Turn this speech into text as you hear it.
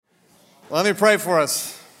Let me pray for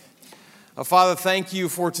us. Father, thank you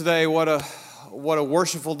for today. What a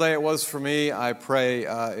worshipful day it was for me. I pray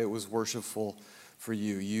it was worshipful for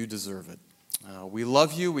you. You deserve it. We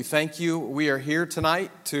love you. We thank you. We are here tonight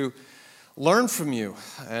to learn from you.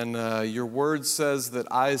 And your word says that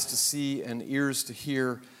eyes to see and ears to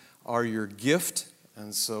hear are your gift.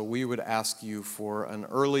 And so we would ask you for an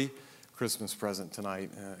early Christmas present tonight.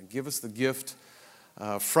 Give us the gift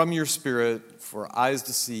from your Spirit for eyes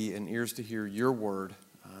to see and ears to hear your word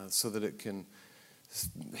so that it can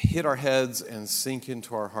hit our heads and sink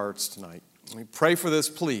into our hearts tonight. We pray for this,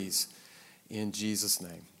 please, in Jesus'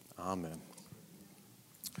 name. Amen.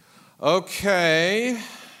 Okay,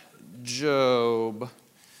 Job.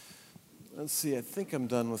 Let's see, I think I'm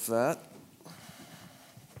done with that.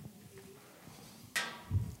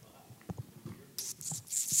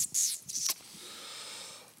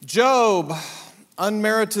 Job,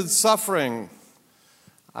 unmerited suffering.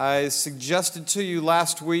 I suggested to you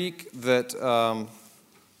last week that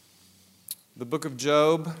the book of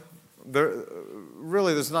Job,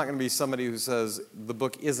 there's not going to be somebody who says the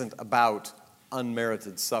book isn't about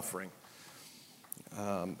unmerited suffering.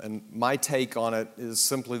 And my take on it is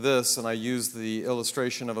simply this, and I use the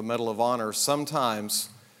illustration of a Medal of Honor. Sometimes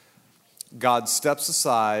God steps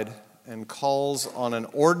aside and calls on an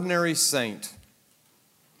ordinary saint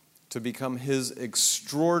to become his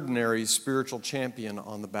extraordinary spiritual champion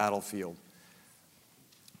on the battlefield.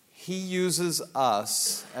 He uses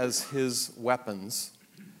us as his weapons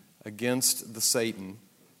against the Satan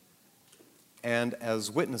and as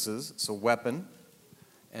witnesses, so weapon,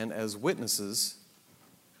 and as witnesses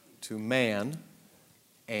to man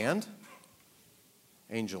and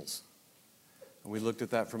angels. And we looked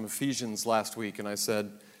at that from Ephesians last week, and I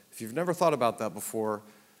said, if you've never thought about that before,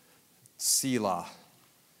 Selah.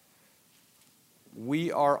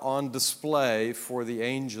 We are on display for the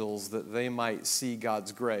angels that they might see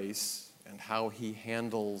God's grace and how he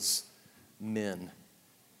handles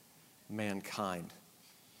mankind.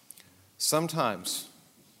 Sometimes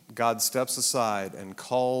God steps aside and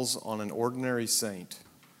calls on an ordinary saint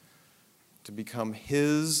to become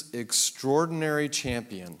his extraordinary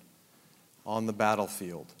champion on the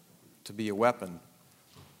battlefield, to be a weapon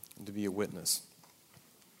and to be a witness.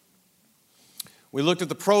 We looked at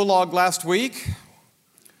the prologue last week.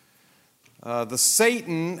 The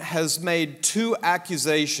Satan has made two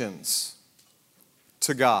accusations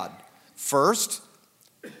to God. First,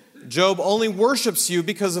 Job only worships you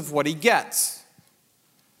because of what he gets.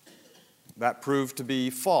 That proved to be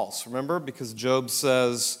false, remember? Because Job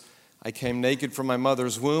says, I came naked from my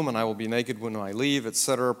mother's womb, and I will be naked when I leave,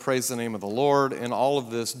 etc. Praise the name of the Lord. In all of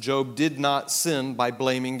this, Job did not sin by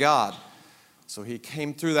blaming God. So he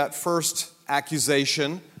came through that first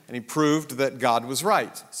accusation, and he proved that God was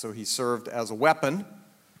right. So he served as a weapon,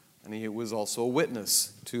 and he was also a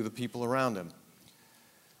witness to the people around him.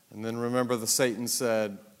 And then remember, the Satan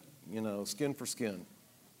said, skin for skin.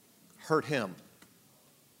 Hurt him,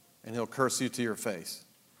 and he'll curse you to your face.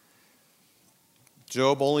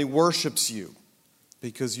 Job only worships you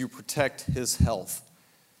because you protect his health.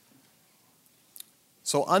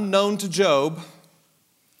 So unknown to Job,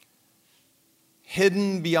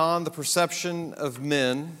 hidden beyond the perception of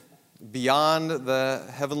men, beyond the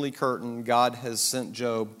heavenly curtain, God has sent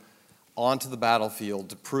Job onto the battlefield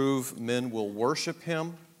to prove men will worship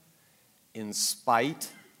him in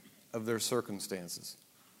spite of their circumstances.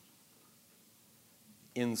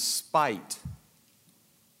 In spite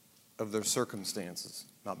of their circumstances.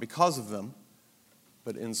 Not because of them,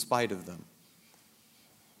 but in spite of them.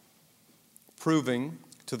 Proving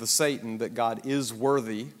to the Satan that God is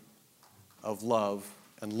worthy of love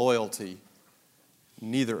and loyalty,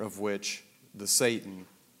 neither of which the Satan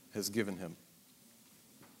has given him.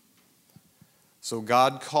 So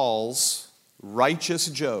God calls righteous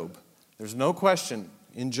Job. There's no question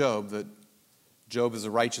in Job that Job is a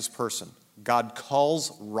righteous person. God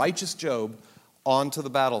calls righteous Job onto the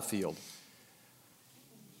battlefield.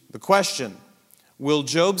 The question, will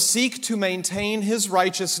Job seek to maintain his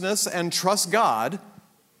righteousness and trust God,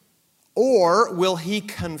 or will he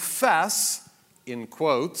confess, in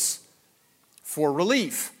quotes, for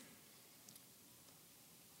relief?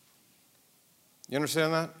 You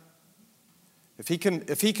understand that? If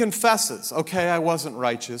he confesses, okay, I wasn't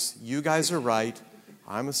righteous, you guys are right,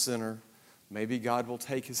 I'm a sinner, maybe God will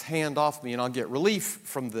take his hand off me and I'll get relief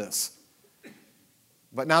from this.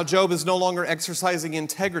 But now Job is no longer exercising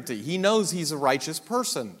integrity. He knows he's a righteous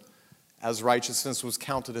person, as righteousness was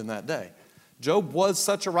counted in that day. Job was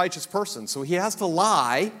such a righteous person, so he has to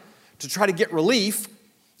lie to try to get relief,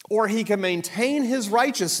 or he can maintain his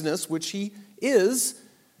righteousness, which he is,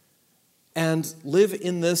 and live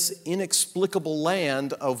in this inexplicable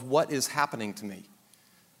land of what is happening to me.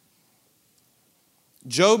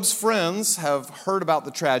 Job's friends have heard about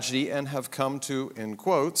the tragedy and have come to, in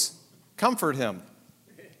quotes, comfort him.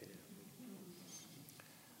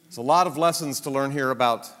 There's a lot of lessons to learn here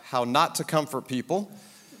about how not to comfort people.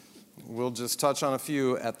 We'll just touch on a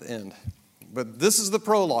few at the end. But this is the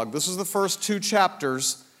prologue. This is the first 2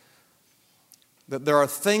 chapters, that there are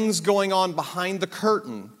things going on behind the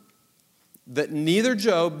curtain that neither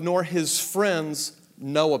Job nor his friends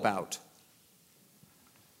know about.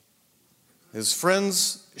 His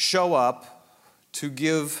friends show up to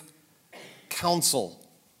give counsel.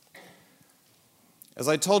 As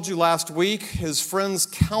I told you last week, his friends'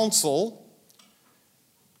 counsel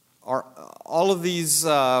are all of these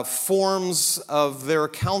forms of their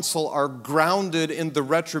counsel are grounded in the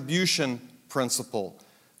retribution principle,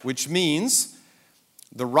 which means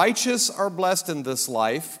the righteous are blessed in this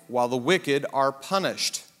life while the wicked are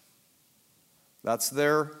punished. That's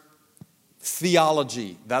their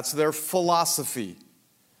theology. That's their philosophy.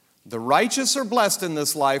 The righteous are blessed in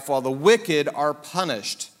this life while the wicked are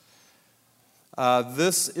punished.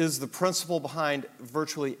 This is the principle behind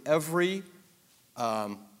virtually every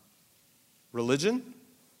religion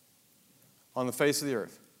on the face of the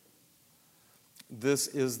earth. This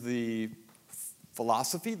is the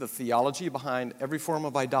philosophy, the theology behind every form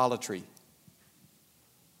of idolatry.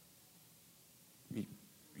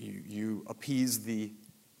 You appease the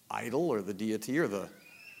idol or the deity or the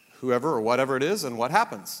whoever or whatever it is, and what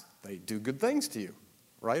happens? They do good things to you,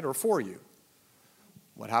 right? Or for you.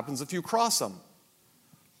 What happens if you cross them?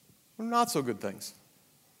 Well, not so good things.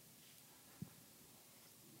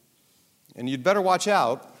 And you'd better watch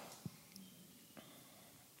out,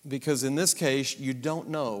 because in this case, you don't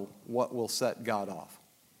know what will set God off.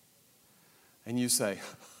 And you say,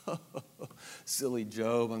 silly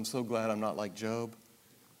Job, I'm so glad I'm not like Job.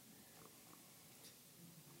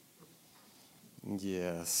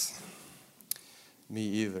 Yes, me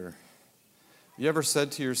either. You ever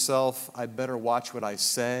said to yourself, I better watch what I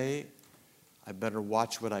say, I better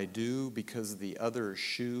watch what I do, because the other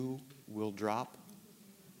shoe will drop?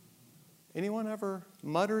 Anyone ever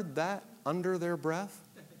muttered that under their breath?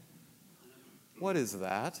 What is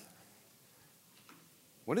that?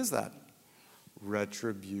 What is that?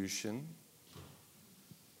 Retribution.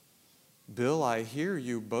 Bill, I hear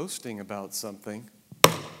you boasting about something.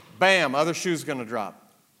 Bam, other shoe's going to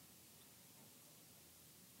drop.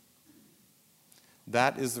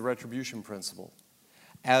 That is the retribution principle,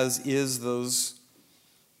 as is those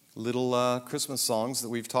little Christmas songs that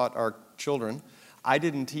we've taught our children. I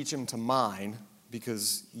didn't teach them to mine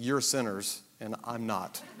because you're sinners and I'm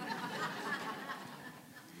not.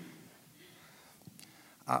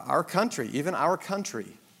 Our country,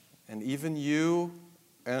 and even you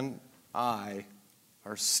and I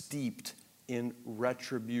are steeped in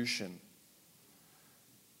retribution.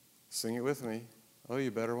 Sing it with me. Oh,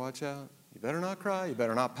 you better watch out. You better not cry. You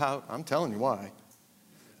better not pout. I'm telling you why.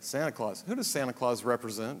 Santa Claus. Who does Santa Claus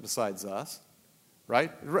represent besides us?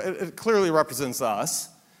 Right? It clearly represents us,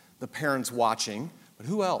 the parents watching. But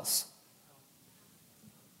who else?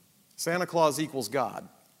 Santa Claus equals God.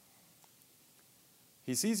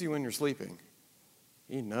 He sees you when you're sleeping.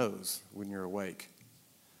 He knows when you're awake.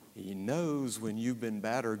 He knows when you've been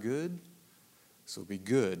bad or good. So be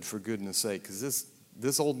good for goodness sake, because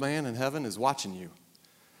this old man in heaven is watching you.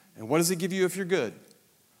 And what does he give you if you're good?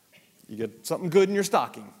 You get something good in your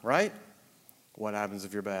stocking, right? What happens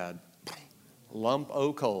if you're bad? Lump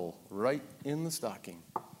o' coal right in the stocking.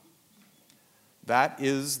 That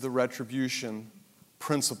is the retribution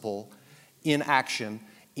principle in action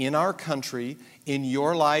in our country, in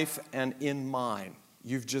your life, and in mine.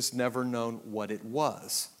 You've just never known what it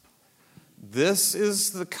was. This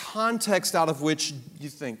is the context out of which you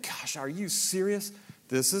think, gosh, are you serious?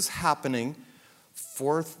 This is happening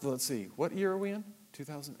let's see, what year are we in?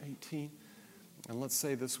 2018. And let's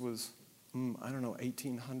say this was,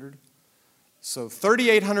 1800. So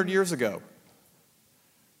 3,800 years ago.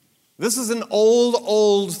 This is an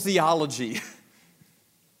old theology.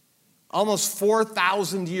 Almost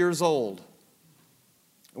 4,000 years old.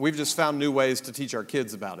 We've just found new ways to teach our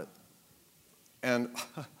kids about it. And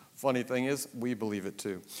funny thing is, we believe it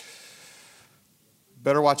too.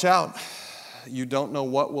 Better watch out. You don't know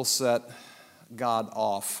what will set God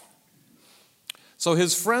off. So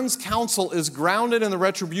his friend's counsel is grounded in the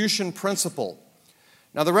retribution principle.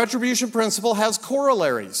 Now, the retribution principle has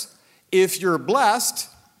corollaries. If you're blessed,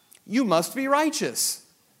 you must be righteous.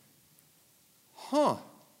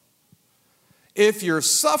 If you're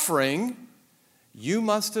suffering, you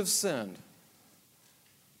must have sinned.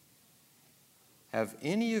 Have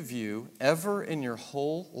any of you ever in your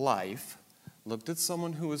whole life looked at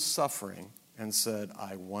someone who was suffering and said,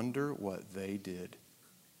 I wonder what they did?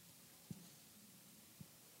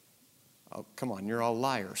 Oh, come on, you're all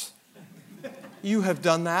liars. You have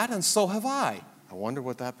done that, and so have I. I wonder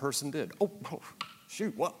what that person did. Oh,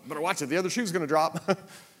 shoot, well, better watch it. The other shoe's going to drop.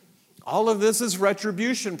 All of this is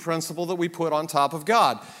retribution principle that we put on top of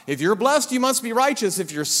God. If you're blessed, you must be righteous.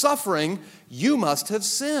 If you're suffering, you must have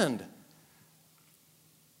sinned.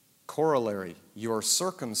 Corollary, your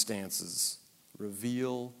circumstances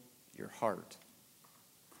reveal your heart.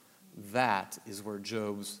 That is where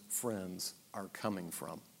Job's friends are coming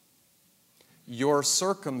from. Your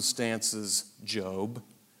circumstances, Job,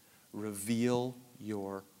 reveal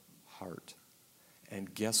your heart.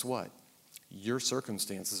 And guess what? Your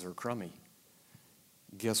circumstances are crummy.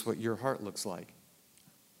 Guess what your heart looks like?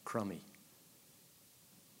 Crummy.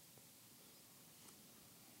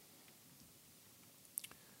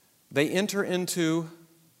 They enter into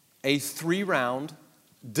a 3-round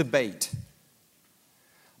debate.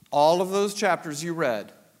 All of those chapters you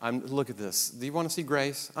read, look at this. Do you want to see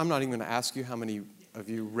grace? I'm not even going to ask you how many of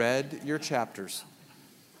you read your chapters.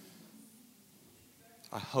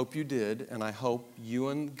 I hope you did, and I hope you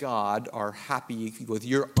and God are happy with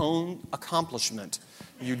your own accomplishment.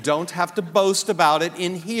 You don't have to boast about it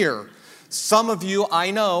in here. Some of you,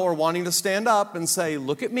 I know, are wanting to stand up and say,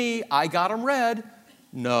 look at me, I got them read.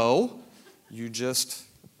 No, you just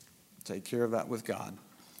take care of that with God.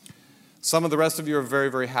 Some of the rest of you are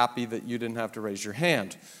very, very happy that you didn't have to raise your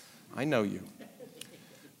hand. I know you.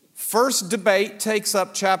 First debate takes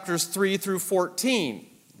up chapters 3 through 14.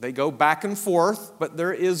 They go back and forth, but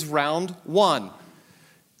there is round 1.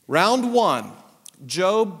 Round 1,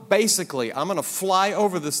 Job basically, I'm going to fly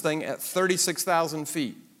over this thing at 36,000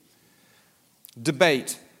 feet.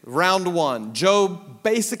 Debate, round 1. Job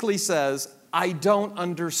basically says, I don't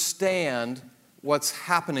understand what's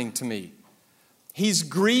happening to me. He's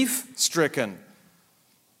grief-stricken.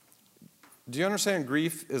 Do you understand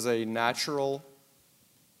grief is a natural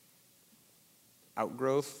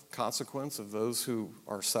outgrowth, consequence of those who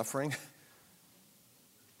are suffering?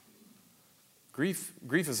 Grief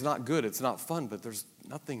is not good, it's not fun, but there's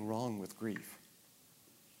nothing wrong with grief.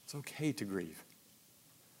 It's okay to grieve.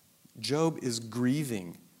 Job is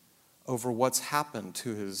grieving over what's happened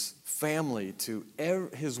to his family, to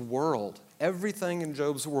his world. Everything in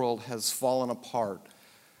Job's world has fallen apart.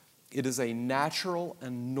 It is a natural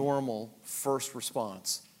and normal first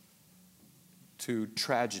response to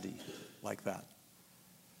tragedy like that.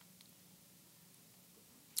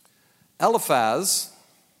 Eliphaz,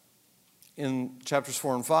 in chapters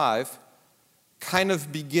 4 and 5, kind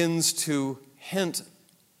of begins to hint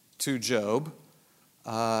to Job,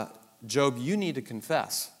 Job, you need to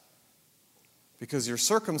confess. Because your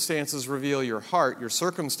circumstances reveal your heart. Your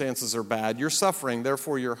circumstances are bad. You're suffering,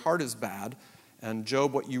 therefore your heart is bad. And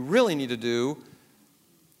Job, what you really need to do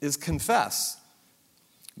is confess.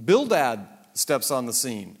 Bildad steps on the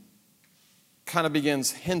scene, kind of begins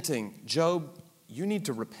hinting, Job, you need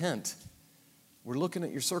to repent. We're looking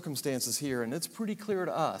at your circumstances here, and it's pretty clear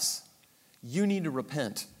to us. You need to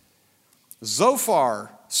repent. Zophar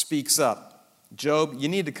speaks up. Job, you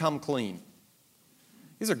need to come clean.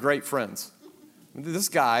 These are great friends. This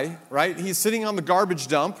guy, right? He's sitting on the garbage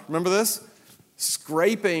dump. Remember this?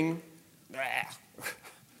 Scraping.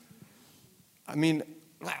 I mean,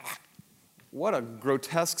 what a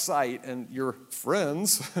grotesque sight. And your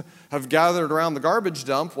friends have gathered around the garbage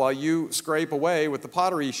dump while you scrape away with the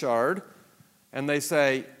pottery shard. And they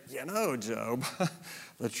say, you know, Job,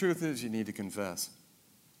 the truth is you need to confess.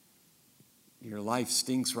 Your life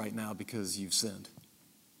stinks right now because you've sinned.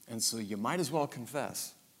 And so you might as well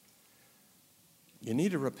confess. You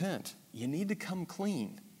need to repent. You need to come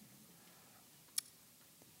clean.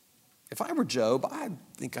 If I were Job, I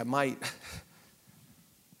think I might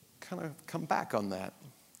kind of come back on that.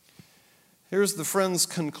 Here's the friend's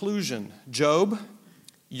conclusion. Job,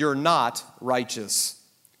 you're not righteous.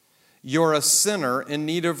 You're a sinner in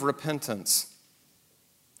need of repentance.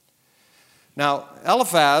 Now,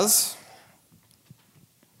 Eliphaz,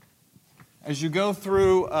 as you go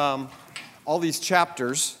through all these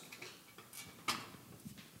chapters,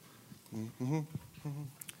 as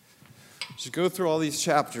you go through all these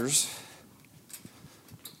chapters,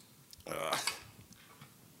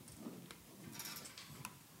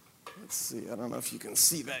 let's see, I don't know if you can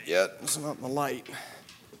see that yet. It's not in the light.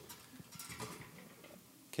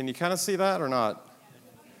 Can you kind of see that or not?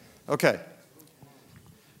 Okay.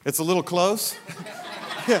 It's a little close.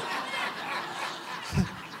 Yeah.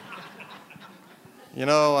 You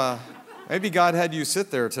know, maybe God had you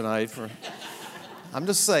sit there tonight. I'm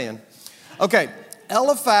just saying. Okay,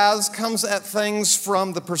 Eliphaz comes at things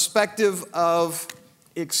from the perspective of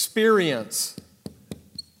experience.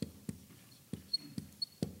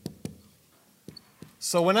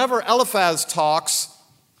 So whenever Eliphaz talks,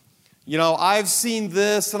 I've seen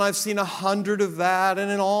this and I've seen 100 of that, and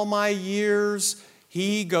in all my years,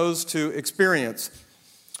 he goes to experience.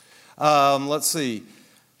 Let's see.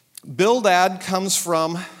 Bildad comes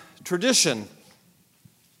from tradition.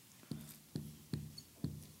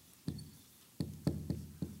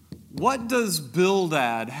 What does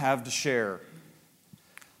Bildad have to share?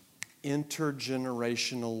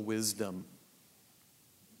 Intergenerational wisdom.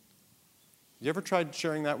 You ever tried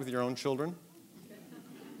sharing that with your own children?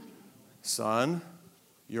 Son,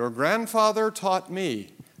 your grandfather taught me,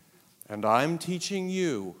 and I'm teaching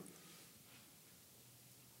you.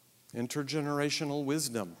 Intergenerational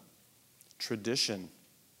wisdom, tradition.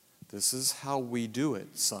 This is how we do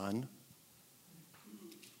it, son.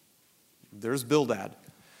 There's Bildad.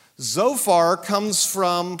 Zophar comes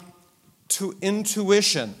from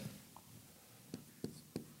intuition.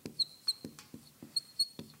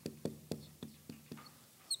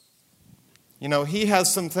 He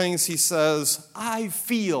has some things he says, I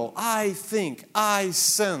feel, I think, I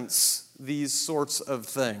sense these sorts of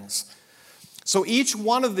things. So each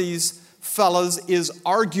one of these fellas is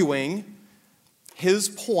arguing his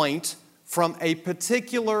point from a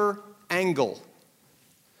particular angle.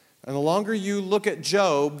 And the longer you look at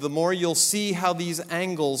Job, the more you'll see how these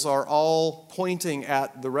angles are all pointing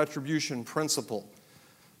at the retribution principle.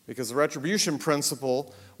 Because the retribution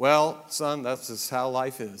principle, well, son, that's just how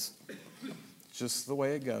life is. It's just the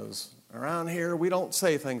way it goes. Around here, we don't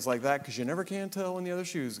say things like that because you never can tell when the other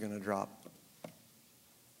shoe is going to drop.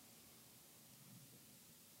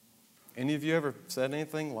 Any of you ever said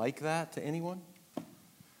anything like that to anyone?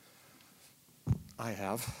 I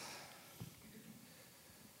have.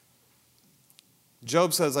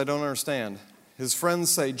 Job says, I don't understand. His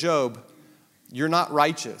friends say, Job, you're not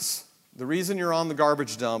righteous. The reason you're on the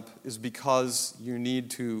garbage dump is because you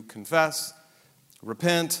need to confess,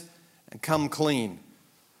 repent, and come clean.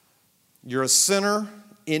 You're a sinner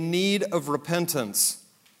in need of repentance.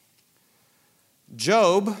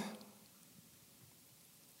 Job,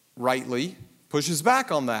 rightly, pushes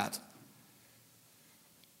back on that.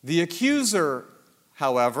 The accuser,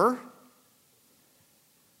 however,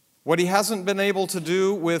 what he hasn't been able to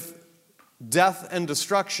do with death and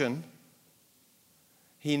destruction,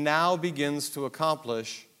 he now begins to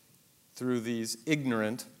accomplish through these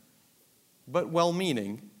ignorant but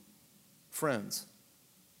well-meaning friends.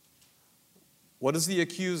 What has the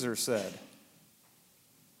accuser said?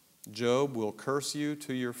 Job will curse you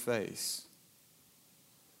to your face.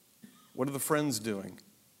 What are the friends doing?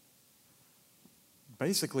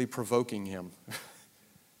 Basically provoking him.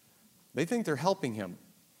 They think they're helping him.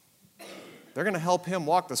 They're going to help him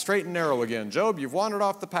walk the straight and narrow again. Job, you've wandered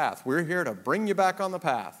off the path. We're here to bring you back on the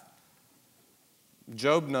path.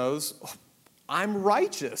 Job knows, I'm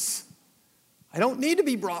righteous. I don't need to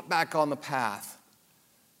be brought back on the path.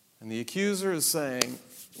 And the accuser is saying,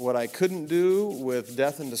 what I couldn't do with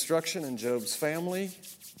death and destruction in Job's family,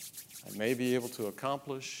 I may be able to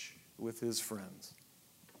accomplish with his friends.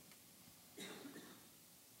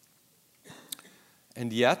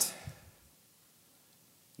 And yet,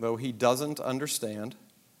 though he doesn't understand,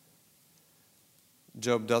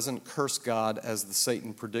 Job doesn't curse God as the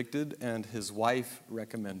Satan predicted and his wife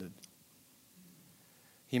recommended.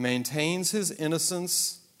 He maintains his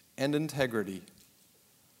innocence and integrity.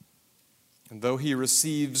 And though he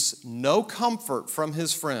receives no comfort from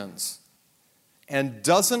his friends and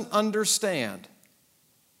doesn't understand,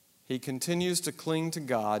 he continues to cling to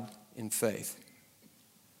God in faith.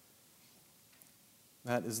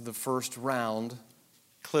 That is the first round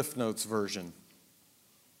Cliff Notes version.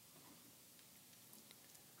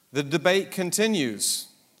 The debate continues,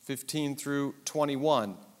 15 through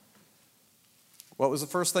 21. What was the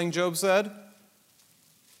first thing Job said?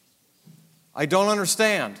 I don't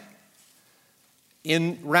understand.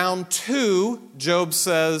 In round 2, Job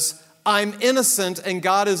says, I'm innocent and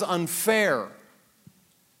God is unfair.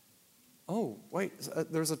 Oh, wait,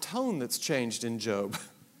 there's a tone that's changed in Job.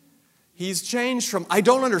 He's changed from, I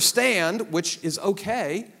don't understand, which is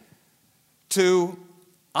okay, to,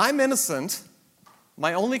 I'm innocent.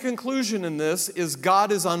 My only conclusion in this is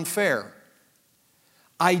God is unfair.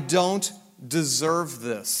 I don't deserve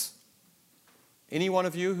this. Any one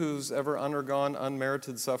of you who's ever undergone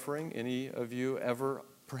unmerited suffering, any of you ever,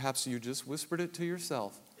 perhaps you just whispered it to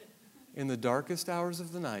yourself in the darkest hours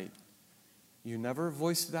of the night. You never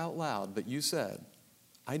voiced it out loud, but you said,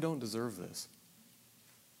 I don't deserve this.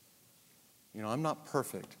 I'm not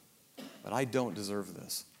perfect, but I don't deserve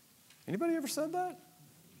this. Anybody ever said that?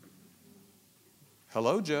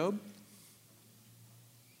 Hello, Job.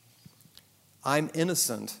 I'm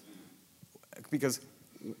innocent because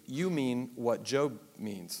you mean what Job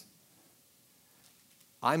means.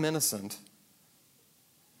 I'm innocent,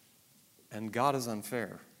 and God is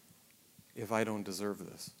unfair if I don't deserve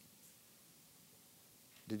this.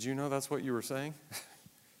 Did you know that's what you were saying?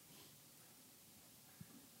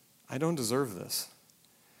 I don't deserve this.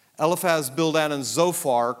 Eliphaz, Bildad, and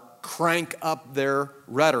Zophar crank up their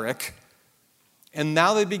rhetoric, and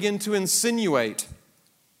now they begin to insinuate.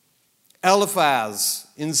 Eliphaz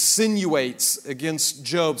insinuates against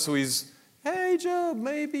Job, so he's, hey, Job,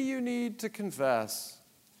 maybe you need to confess.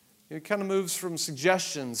 It kind of moves from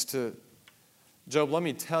suggestions to, Job, let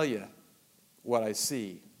me tell you what I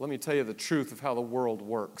see. Let me tell you the truth of how the world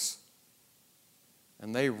works.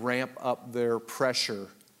 And they ramp up their pressure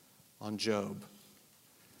on Job.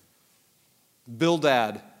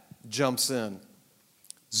 Bildad jumps in.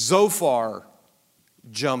 Zophar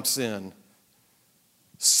jumps in.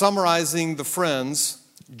 Summarizing the friends,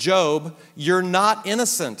 Job, you're not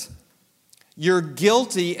innocent. You're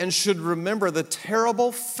guilty and should remember the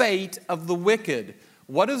terrible fate of the wicked.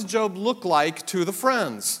 What does Job look like to the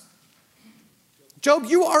friends? Job,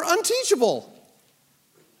 you are unteachable.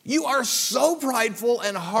 You are so prideful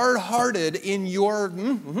and hard-hearted in your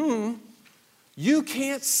You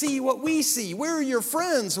can't see what we see. We're your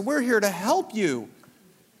friends, and we're here to help you.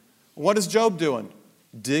 What is Job doing?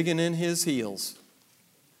 Digging in his heels.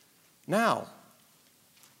 Now,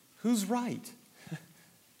 who's right?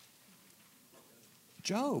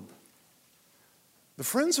 Job. The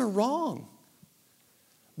friends are wrong.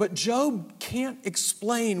 But Job can't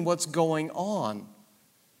explain what's going on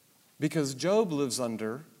because Job lives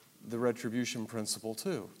under the retribution principle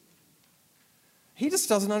too. He just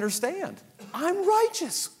doesn't understand. I'm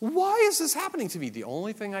righteous. Why is this happening to me? The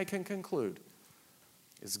only thing I can conclude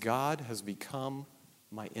is God has become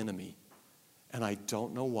my enemy, and I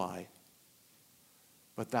don't know why,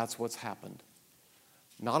 but that's what's happened.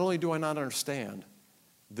 Not only do I not understand,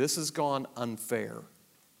 this has gone unfair,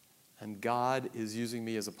 and God is using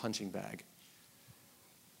me as a punching bag.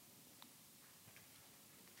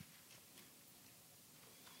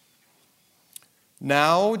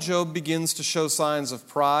 Now Job begins to show signs of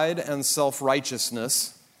pride and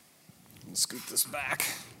self-righteousness. Let's scoot this back.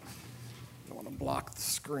 I don't want to block the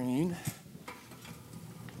screen.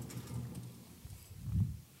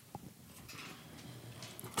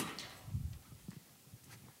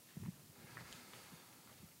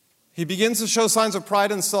 He begins to show signs of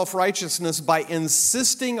pride and self-righteousness by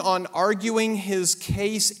insisting on arguing his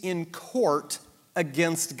case in court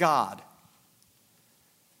against God.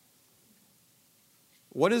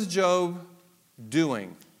 What is Job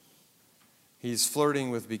doing? He's flirting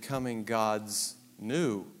with becoming God's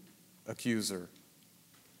new accuser.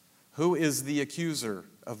 Who is the accuser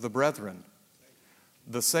of the brethren?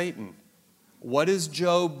 The Satan. What is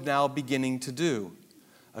Job now beginning to do?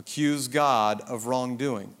 Accuse God of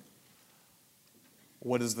wrongdoing.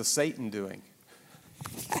 What is the Satan doing?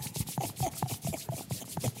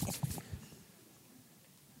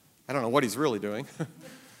 I don't know what he's really doing.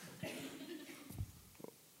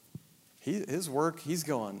 His work, he's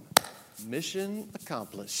going, mission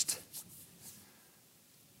accomplished.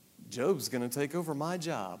 Job's going to take over my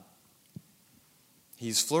job.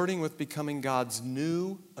 He's flirting with becoming God's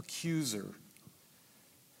new accuser.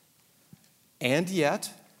 And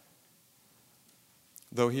yet,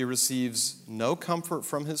 though he receives no comfort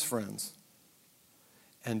from his friends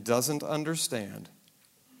and doesn't understand,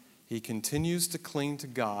 he continues to cling to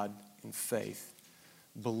God in faith,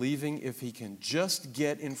 believing if he can just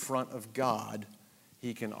get in front of God,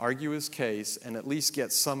 he can argue his case and at least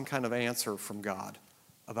get some kind of answer from God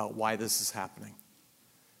about why this is happening.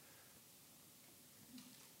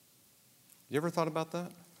 You ever thought about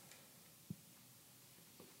that?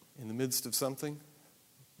 In the midst of something?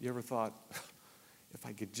 You ever thought, if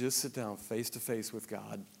I could just sit down face to face with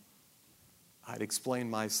God, I'd explain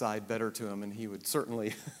my side better to him and he would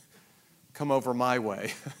certainly come over my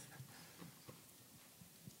way.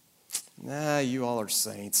 Nah, you all are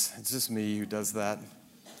saints. It's just me who does that.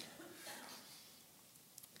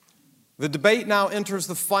 The debate now enters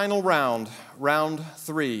the final round, round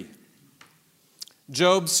 3.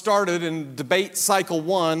 Job started in debate cycle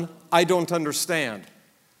 1, I don't understand.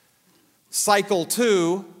 Cycle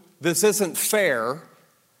 2, this isn't fair.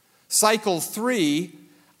 Cycle 3,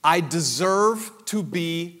 I deserve to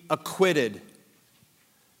be acquitted.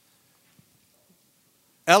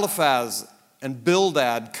 Eliphaz and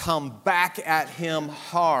Bildad come back at him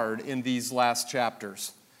hard in these last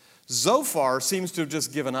chapters. Zophar seems to have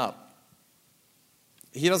just given up.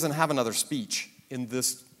 he doesn't have another speech in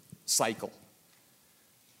this cycle.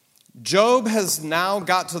 Job has now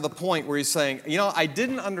got to the point where he's saying, I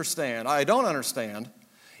don't understand.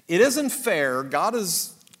 It isn't fair. God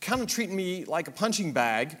is kind of treating me like a punching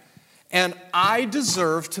bag, and I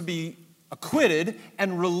deserve to be acquitted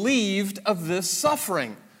and relieved of this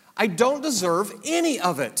suffering. I don't deserve any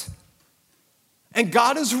of it. And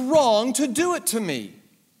God is wrong to do it to me.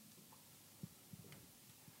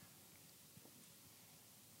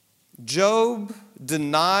 Job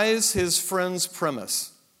denies his friend's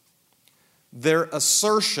premise, their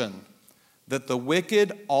assertion that the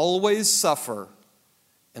wicked always suffer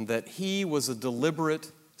and that he was a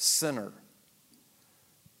deliberate sinner.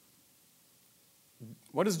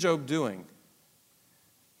 What is Job doing?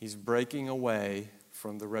 He's breaking away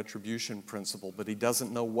from the retribution principle, but he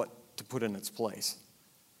doesn't know what to put in its place.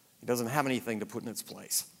 He doesn't have anything to put in its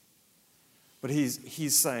place. But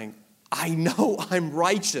he's saying, I know I'm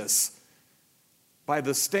righteous. By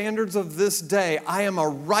the standards of this day, I am a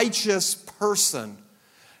righteous person.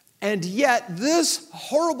 And yet this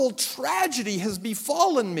horrible tragedy has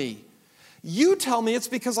befallen me. You tell me it's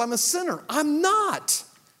because I'm a sinner. I'm not.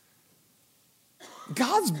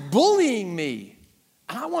 God's bullying me.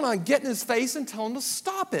 And I want to get in his face and tell him to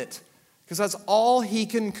stop it. Because that's all he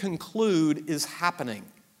can conclude is happening.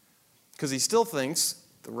 Because he still thinks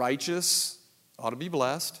the righteous ought to be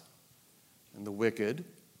blessed and the wicked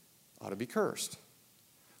ought to be cursed.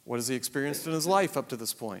 What has he experienced in his life up to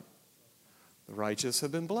this point? The righteous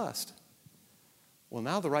have been blessed. Well,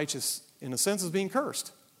 now the righteous, in a sense, is being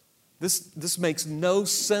cursed. This makes no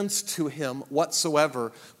sense to him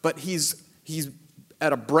whatsoever, but he's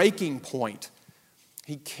at a breaking point.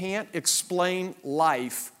 He can't explain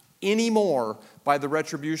life anymore by the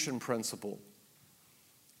retribution principle.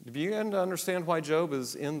 Do you begin to understand why Job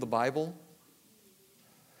is in the Bible?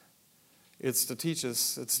 It's to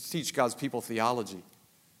teach God's people theology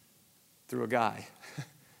through a guy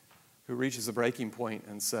who reaches a breaking point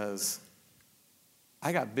and says,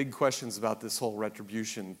 I got big questions about this whole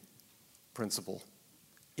retribution principle.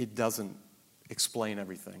 It doesn't explain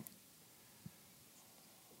everything.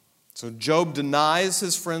 So Job denies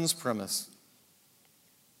his friend's premise,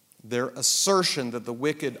 their assertion that the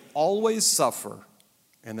wicked always suffer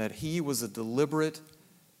and that he was a deliberate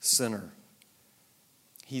sinner.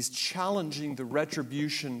 He's challenging the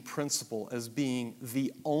retribution principle as being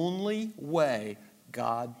the only way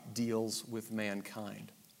God deals with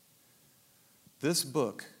mankind. This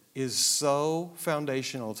book is so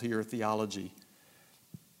foundational to your theology.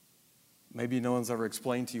 Maybe no one's ever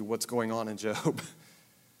explained to you what's going on in Job.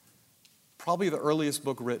 Probably the earliest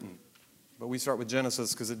book written. But we start with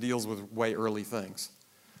Genesis because it deals with way early things.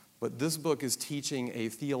 But this book is teaching a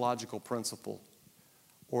theological principle,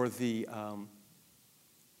 or the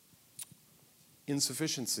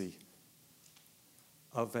insufficiency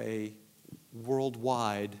of a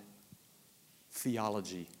worldwide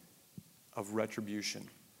theology of retribution,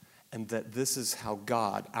 and that this is how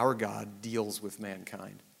God, our God, deals with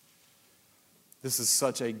mankind. This is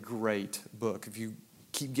such a great book if you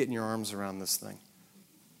keep getting your arms around this thing.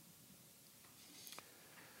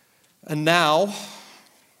 And now,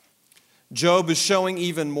 Job is showing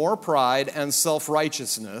even more pride and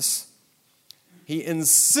self-righteousness. He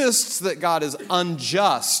insists that God is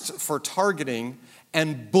unjust for targeting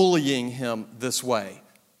and bullying him this way.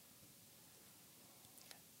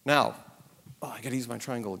 Now, I got to use my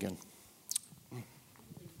triangle again.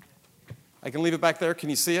 I can leave it back there. Can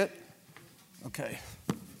you see it? Okay.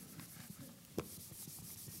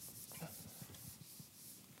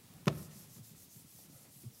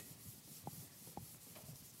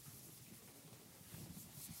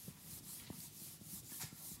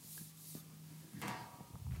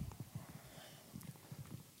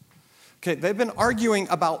 Okay, they've been arguing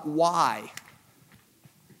about why.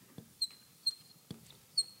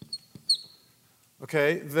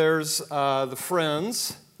 Okay, there's the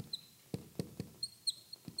friends.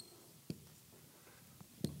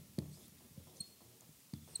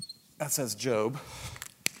 That says Job.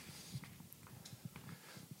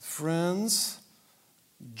 Friends,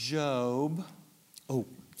 Job. Oh,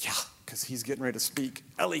 yeah, because he's getting ready to speak.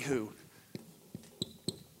 Elihu.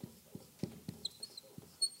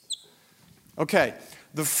 Okay,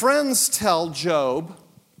 the friends tell Job,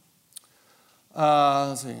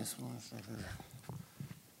 let's see,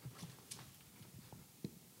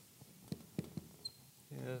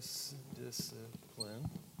 yes, discipline.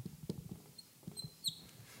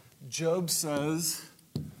 Job says,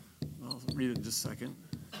 I'll read it in just a second.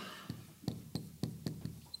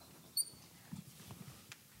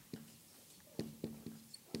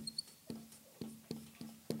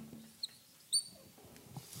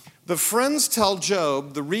 The friends tell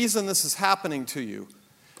Job, the reason this is happening to you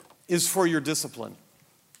is for your discipline.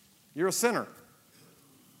 You're a sinner.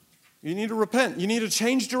 You need to repent. You need to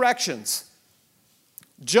change directions.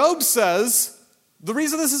 Job says, the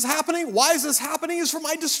reason this is happening, why is this happening, is for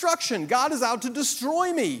my destruction. God is out to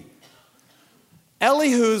destroy me.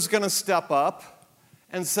 Elihu's going to step up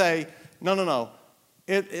and say, no.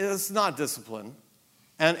 It is not discipline.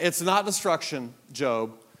 And it's not destruction,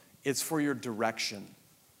 Job. It's for your direction.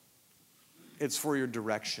 It's for your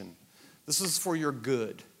direction. This is for your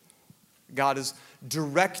good. God is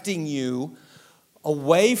directing you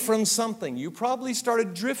away from something. You probably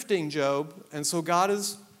started drifting, Job, and so God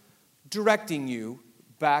is directing you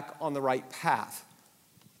back on the right path.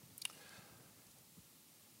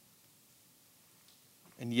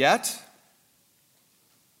 And yet,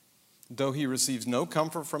 though he receives no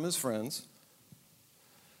comfort from his friends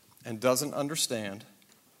and doesn't understand,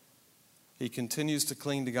 he continues to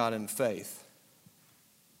cling to God in faith.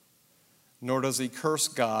 Nor does he curse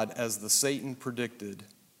God as the Satan predicted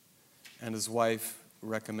and his wife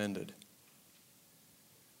recommended.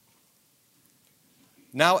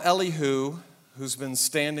 Now Elihu, who's been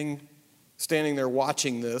standing there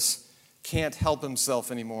watching this, can't help himself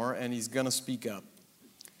anymore, and he's going to speak up.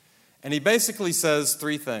 And he basically says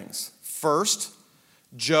three things. First,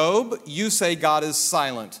 Job, you say God is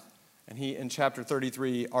silent. And he, in chapter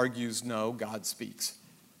 33, argues, no, God speaks.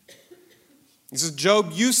 He says,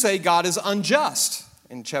 Job, you say God is unjust.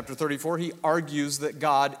 In chapter 34, he argues that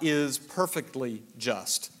God is perfectly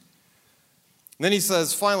just. And then he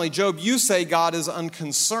says, finally, Job, you say God is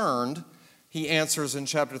unconcerned. He answers in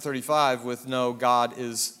chapter 35 with, no, God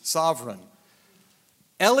is sovereign.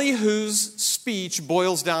 Elihu's speech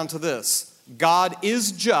boils down to this: God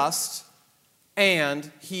is just and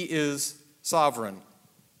he is sovereign.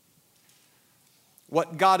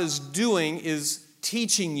 What God is doing is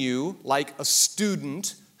teaching you like a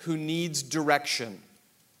student who needs direction.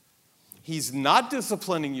 He's not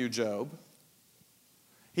disciplining you, Job.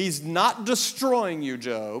 He's not destroying you,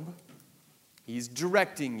 Job. He's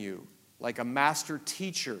directing you like a master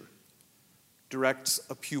teacher directs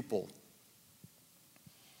a pupil.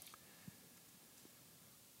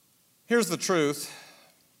 Here's the truth.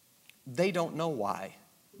 They don't know why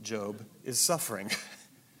Job is suffering.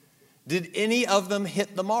 Did any of them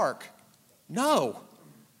hit the mark? No.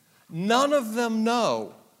 None of them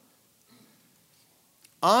know.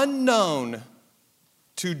 Unknown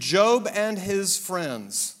to Job and his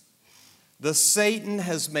friends, the Satan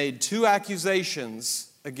has made two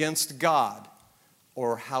accusations against God,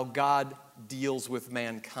 or how God deals with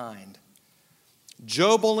mankind.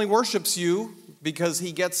 Job only worships you because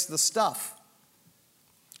he gets the stuff.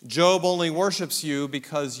 Job only worships you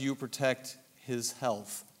because you protect his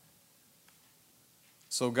health.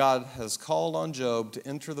 So God has called on Job to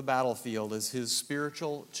enter the battlefield as his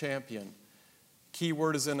spiritual champion. Key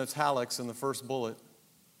word is in italics in the first bullet.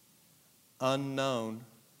 Unknown.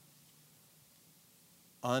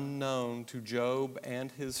 Unknown to Job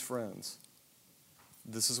and his friends.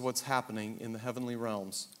 This is what's happening in the heavenly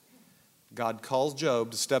realms. God calls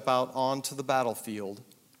Job to step out onto the battlefield.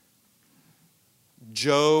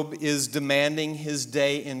 Job is demanding his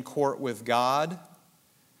day in court with God,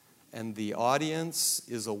 and the audience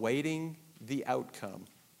is awaiting the outcome.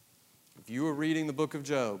 If you were reading the book of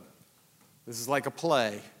Job, this is like a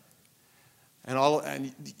play,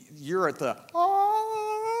 and you're at the,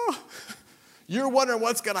 you're wondering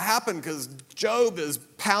what's going to happen because Job is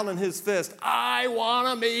pounding his fist. I want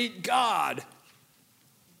to meet God.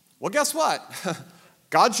 Well, guess what?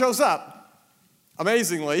 God shows up.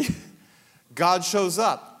 Amazingly, God shows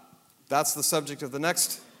up. That's the subject of the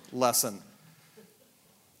next lesson.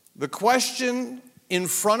 The question in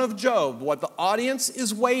front of Job, what the audience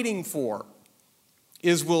is waiting for,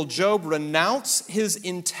 is will Job renounce his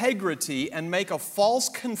integrity and make a false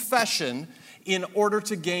confession in order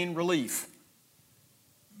to gain relief?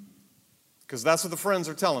 Because that's what the friends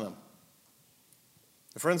are telling him.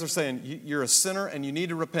 The friends are saying, you're a sinner and you need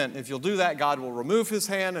to repent. If you'll do that, God will remove his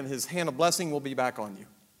hand and his hand of blessing will be back on you.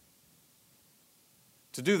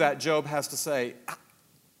 To do that, Job has to say,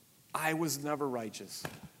 I was never righteous.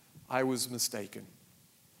 I was mistaken.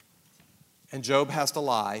 And Job has to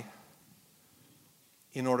lie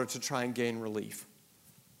in order to try and gain relief.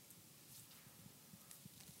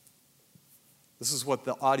 This is what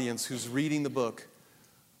the audience who's reading the book,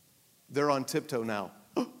 they're on tiptoe now.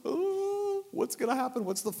 What's going to happen?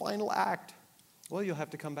 What's the final act? Well, you'll have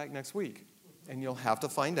to come back next week, and you'll have to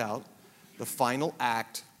find out the final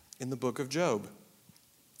act in the book of Job.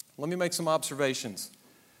 Let me make some observations.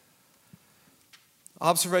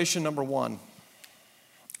 Observation number one.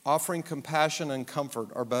 Offering compassion and comfort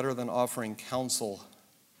are better than offering counsel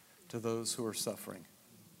to those who are suffering.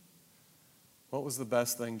 What was the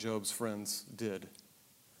best thing Job's friends did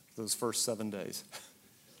those first 7 days?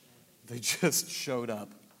 They just showed up,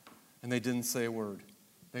 and they didn't say a word.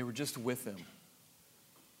 They were just with him.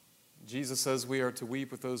 Jesus says we are to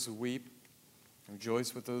weep with those who weep, and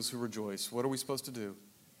rejoice with those who rejoice. What are we supposed to do?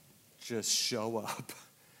 Just show up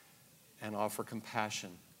and offer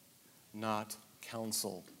compassion, not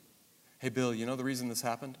counsel. Hey, Bill, you know the reason this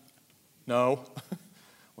happened? No.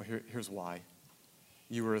 Well, here's why.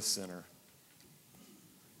 You were a sinner.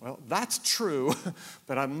 Well, that's true,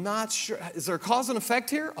 but I'm not sure. Is there a cause and effect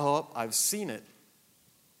here? Oh, I've seen it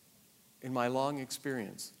in my long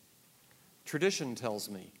experience. Tradition tells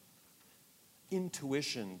me.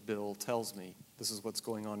 Intuition, Bill, tells me this is what's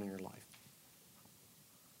going on in your life.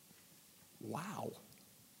 Wow.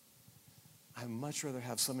 I'd much rather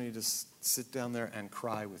have somebody just sit down there and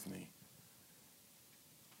cry with me.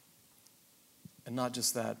 And not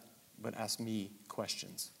just that, but ask me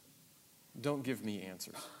questions. Don't give me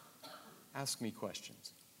answers. Ask me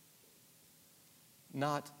questions.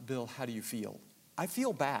 Not, Bill, how do you feel? I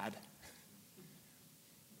feel bad.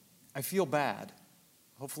 I feel bad.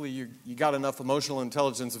 Hopefully you got enough emotional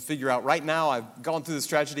intelligence to figure out right now I've gone through this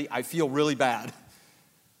tragedy, I feel really bad.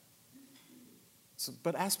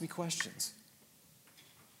 But ask me questions.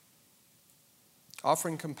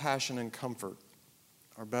 Offering compassion and comfort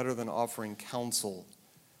are better than offering counsel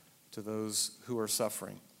to those who are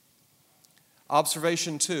suffering.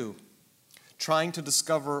 Observation 2, trying to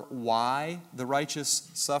discover why the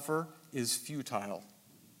righteous suffer is futile.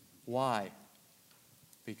 Why?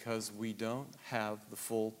 Because we don't have the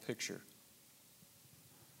full picture.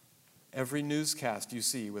 Every newscast you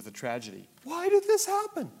see with a tragedy, why did this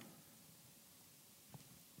happen?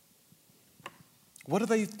 What do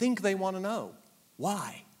they think they want to know?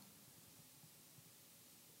 Why?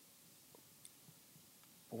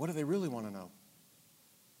 But what do they really want to know?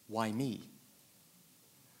 Why me?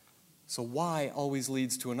 So why always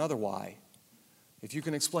leads to another why. If you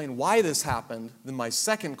can explain why this happened, then my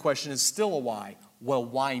second question is still a why. Well,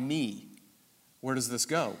 why me? Where does this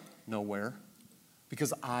go? Nowhere.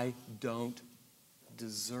 Because I don't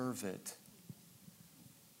deserve it.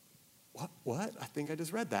 What? I think I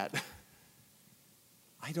just read that.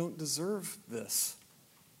 I don't deserve this.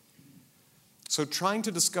 So trying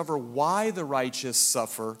to discover why the righteous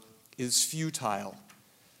suffer is futile.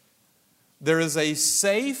 There is a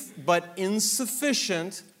safe but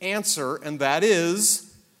insufficient answer, and that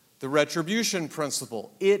is the retribution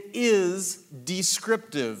principle. It is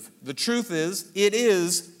descriptive. The truth is, it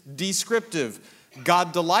is descriptive.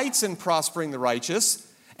 God delights in prospering the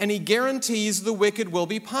righteous, and He guarantees the wicked will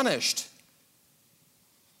be punished.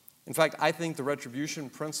 In fact, I think the retribution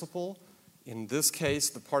principle, in this case,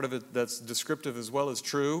 the part of it that's descriptive as well is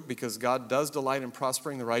true, because God does delight in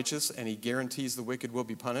prospering the righteous, and He guarantees the wicked will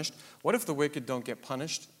be punished. What if the wicked don't get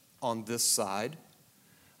punished on this side?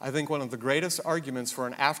 I think one of the greatest arguments for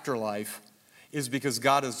an afterlife is because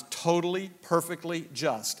God is totally, perfectly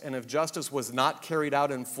just. And if justice was not carried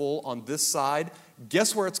out in full on this side,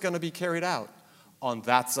 guess where it's going to be carried out? On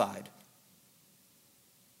that side.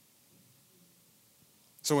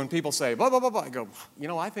 So when people say, blah, blah, blah, blah, I go,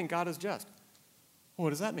 I think God is just. Well, what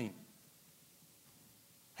does that mean?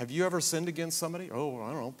 Have you ever sinned against somebody? Oh,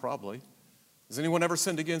 I don't know, probably. Has anyone ever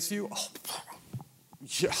sinned against you? Oh,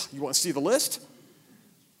 yeah, you want to see the list?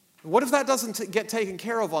 What if that doesn't get taken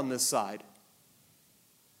care of on this side?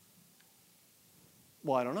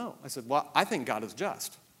 Well, I don't know. I said, well, I think God is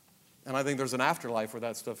just. And I think there's an afterlife where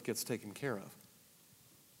that stuff gets taken care of.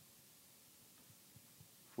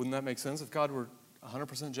 Wouldn't that make sense if God were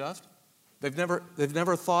 100% just? They've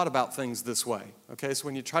never thought about things this way. Okay, so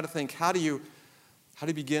when you try to think, how do you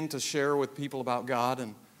begin to share with people about God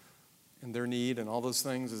and their need and all those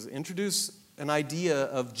things, is introduce an idea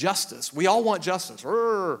of justice. We all want justice.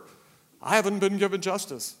 I haven't been given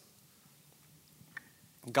justice.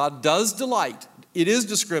 God does delight. It is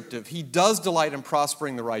descriptive. He does delight in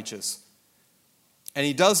prospering the righteous. And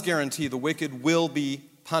He does guarantee the wicked will be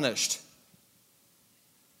punished.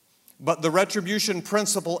 But the retribution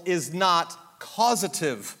principle is not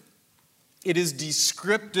causative. It is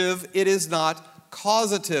descriptive. It is not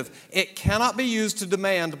causative. It cannot be used to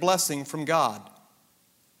demand blessing from God.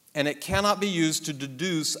 And it cannot be used to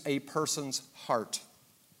deduce a person's heart.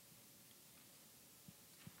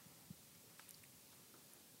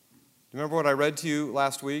 Do you remember what I read to you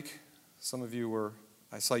last week? Some of you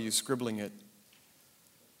I saw you scribbling it.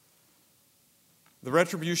 The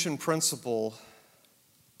retribution principle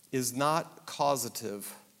is not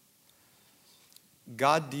causative.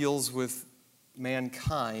 God deals with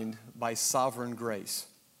mankind by sovereign grace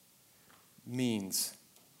means,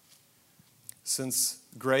 since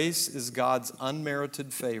grace is God's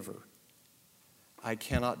unmerited favor, I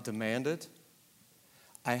cannot demand it,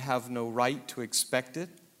 I have no right to expect it,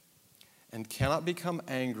 and cannot become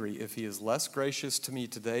angry if he is less gracious to me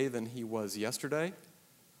today than he was yesterday,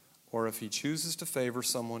 or if he chooses to favor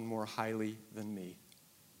someone more highly than me.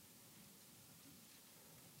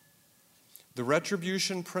 The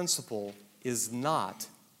retribution principle is not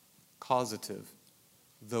causative,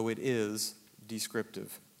 though it is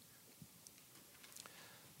descriptive.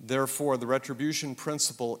 Therefore, the retribution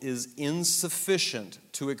principle is insufficient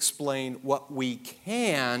to explain what we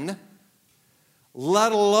can,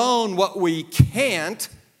 let alone what we can't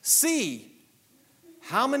see.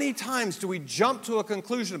 How many times do we jump to a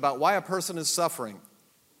conclusion about why a person is suffering?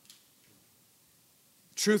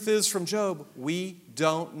 Truth is, from Job, we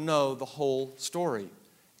don't know the whole story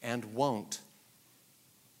and won't.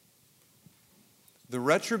 The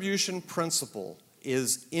retribution principle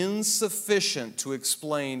is insufficient to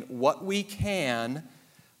explain what we can,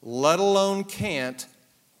 let alone can't,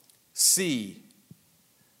 see.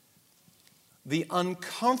 The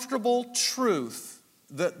uncomfortable truth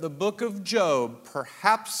that the book of Job,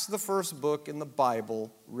 perhaps the first book in the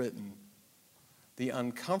Bible written, the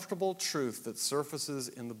uncomfortable truth that surfaces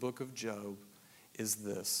in the book of Job is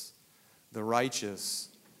this: the righteous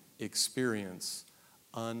experience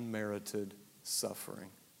unmerited suffering.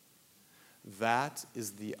 That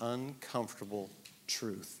is the uncomfortable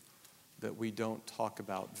truth that we don't talk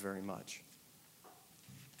about very much.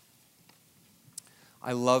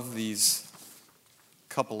 I love these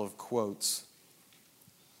couple of quotes.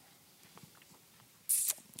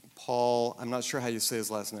 Paul, I'm not sure how you say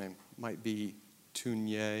his last name, might be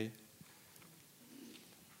Tournier.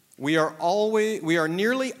 We are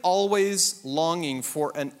nearly always longing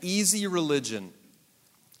for an easy religion,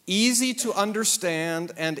 easy to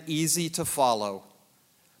understand and easy to follow.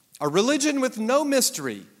 A religion with no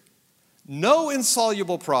mystery, no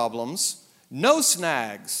insoluble problems, no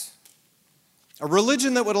snags. A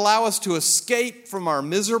religion that would allow us to escape from our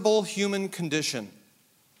miserable human condition.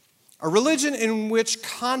 A religion in which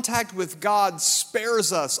contact with God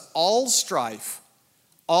spares us all strife,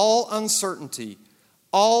 all uncertainty,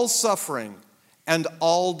 all suffering, and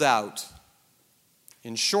all doubt.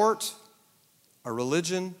 In short, a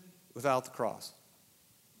religion without the cross.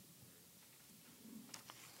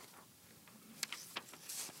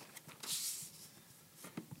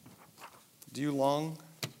 Do you long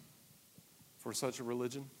for such a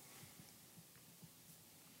religion?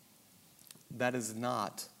 That is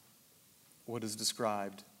not what is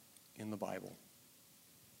described in the Bible.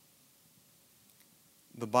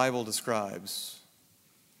 The Bible describes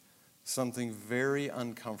something very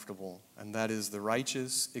uncomfortable, and that is the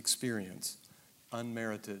righteous experience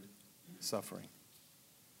unmerited suffering.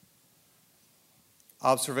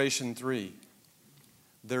 Observation 3,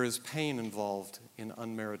 there is pain involved in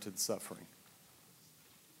unmerited suffering.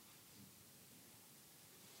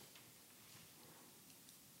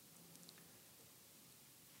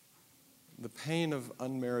 The pain of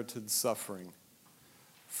unmerited suffering.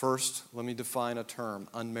 First, let me define a term: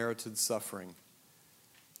 unmerited suffering.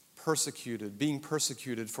 Persecuted, being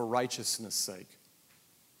persecuted for righteousness' sake.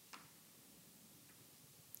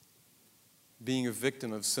 Being a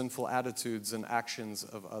victim of sinful attitudes and actions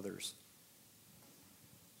of others.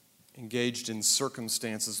 Engaged in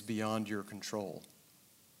circumstances beyond your control.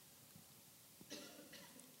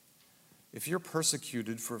 If you're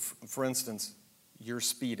persecuted for instance, you're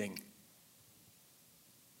speeding.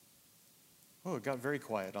 Oh, it got very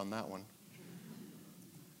quiet on that one.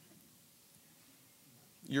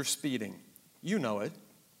 You're speeding. You know it.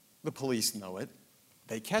 The police know it.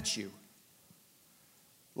 They catch you.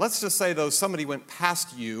 Let's just say, though, somebody went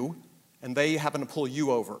past you and they happen to pull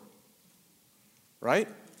you over. Right?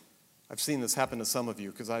 I've seen this happen to some of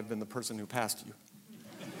you because I've been the person who passed you.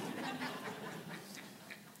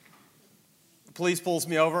 The police pulls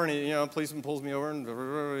me over and policeman pulls me over and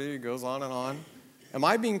he goes on and on. Am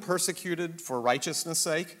I being persecuted for righteousness'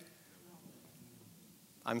 sake?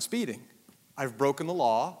 I'm speeding. I've broken the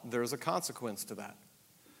law. There's a consequence to that.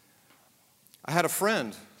 I had a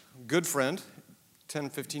friend, a good friend, 10,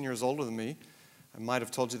 15 years older than me. I might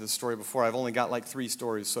have told you this story before. I've only got like 3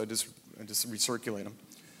 stories, so I just recirculate them.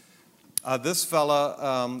 This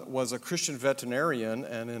fella was a Christian veterinarian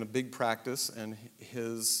and in a big practice, and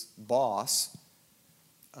his boss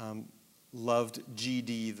loved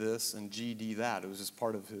GD this and GD that. It was just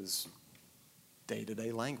part of his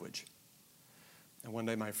day-to-day language. And one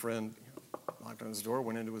day my friend knocked on his door,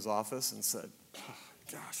 went into his office and said, oh,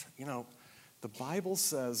 gosh, The Bible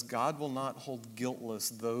says God will not hold guiltless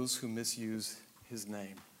those who misuse his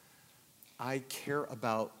name. I care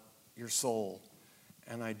about your soul,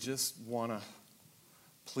 and I just want to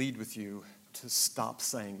plead with you to stop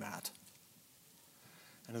saying that.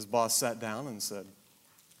 And his boss sat down and said,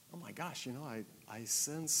 oh my gosh, I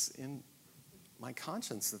sense in my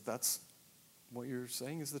conscience that that's what you're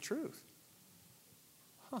saying is the truth.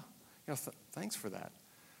 Thanks for that.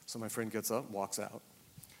 So my friend gets up, walks out.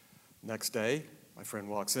 Next day, my friend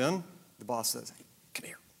walks in. The boss says, hey, come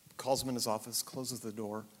here. Calls him in his office, closes the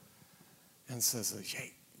door, and says,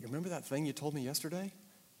 hey, you remember that thing you told me yesterday?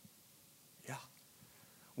 Yeah.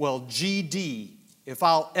 Well, GD, if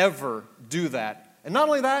I'll ever do that, and not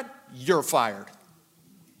only that, you're fired.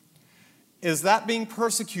 Is that being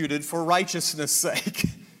persecuted for righteousness' sake?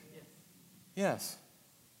 Yes.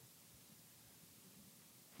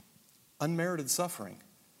 Unmerited suffering.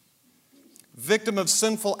 Victim of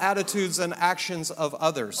sinful attitudes and actions of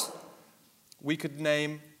others. We could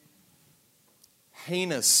name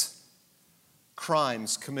heinous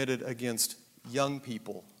crimes committed against young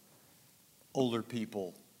people, older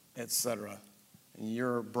people, etc. And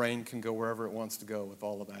your brain can go wherever it wants to go with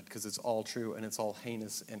all of that because it's all true and it's all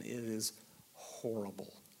heinous and it is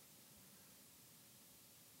horrible.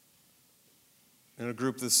 In a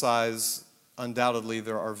group this size, undoubtedly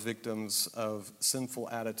there are victims of sinful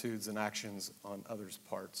attitudes and actions on others'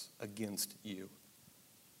 parts against you.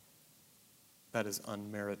 That is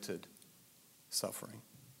unmerited suffering.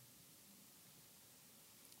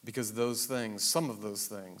 Because those things, some of those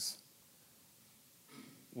things,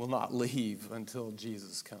 will not leave until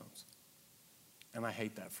Jesus comes. And I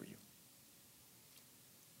hate that for you.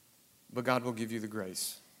 But God will give you the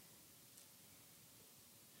grace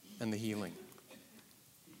and the healing.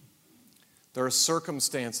 There are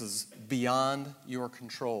circumstances beyond your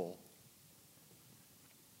control.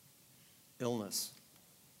 Illness.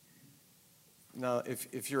 Now,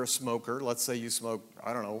 if you're a smoker, let's say you smoke,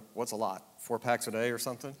 I don't know, what's a lot? 4 packs a day or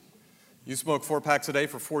something? You smoke 4 packs a day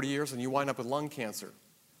for 40 years and you wind up with lung cancer.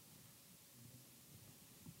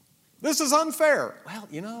 This is unfair.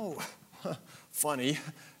 Well, funny.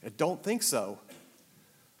 I don't think so.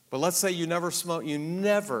 But let's say you never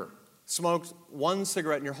smoked one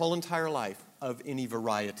cigarette in your whole entire life of any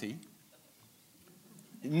variety.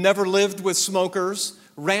 Never lived with smokers,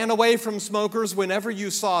 ran away from smokers whenever you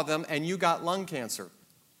saw them, and you got lung cancer.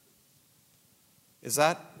 Is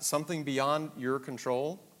that something beyond your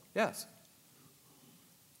control? Yes.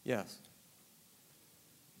 Yes.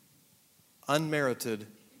 Unmerited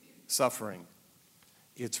suffering.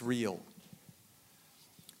 It's real.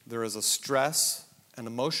 There is a stress, an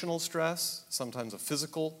emotional stress, sometimes a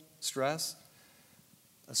physical stress,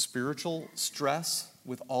 a spiritual stress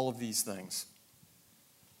with all of these things.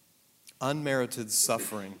 Unmerited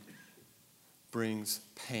suffering brings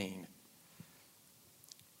pain.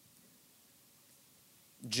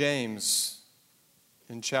 James,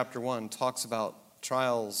 in chapter 1, talks about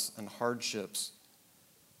trials and hardships.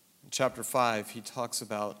 In chapter 5, he talks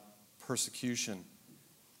about persecution.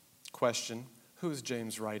 Question, who is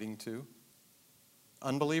James writing to?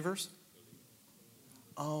 Unbelievers?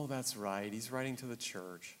 Oh, that's right. He's writing to the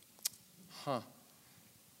church.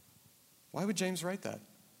 Why would James write that?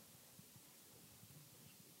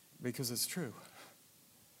 Because it's true.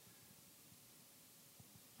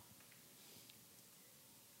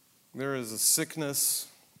 There is a sickness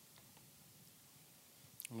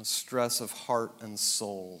and a stress of heart and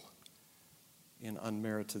soul in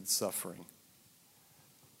unmerited suffering.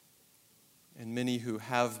 And many who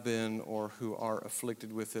have been or who are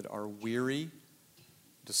afflicted with it are weary,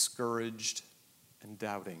 discouraged, and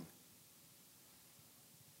doubting.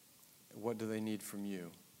 What do they need from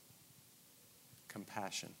you?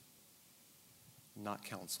 Compassion, not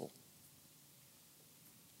counsel.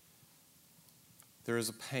 There is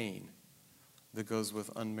a pain that goes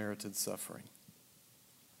with unmerited suffering.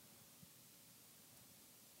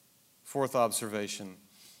 Fourth observation,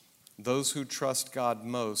 those who trust God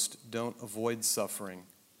most don't avoid suffering,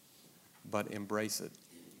 but embrace it.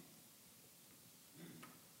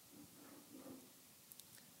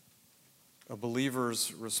 A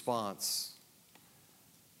believer's response.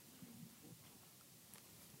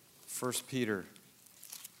 1 Peter.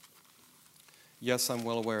 Yes, I'm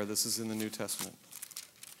well aware this is in the New Testament,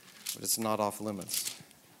 but it's not off limits.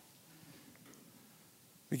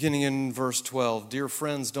 Beginning in verse 12, dear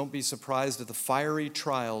friends, don't be surprised at the fiery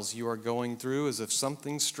trials you are going through as if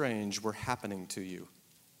something strange were happening to you.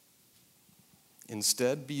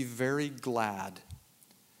 Instead, be very glad,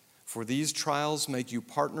 for these trials make you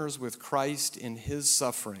partners with Christ in his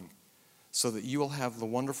suffering, so that you will have the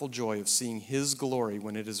wonderful joy of seeing His glory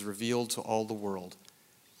when it is revealed to all the world.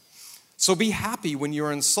 So be happy when you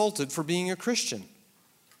are insulted for being a Christian,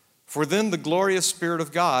 for then the glorious Spirit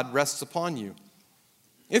of God rests upon you.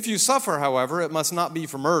 If you suffer, however, it must not be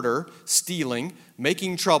for murder, stealing,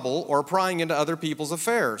 making trouble, or prying into other people's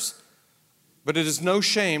affairs. But it is no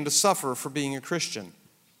shame to suffer for being a Christian.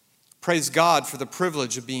 Praise God for the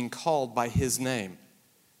privilege of being called by His name.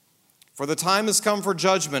 For the time has come for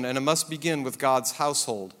judgment, and it must begin with God's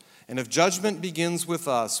household. And if judgment begins with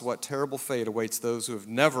us, what terrible fate awaits those who have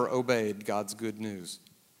never obeyed God's good news?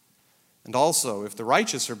 And also, if the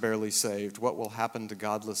righteous are barely saved, what will happen to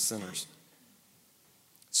godless sinners?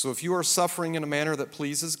 So if you are suffering in a manner that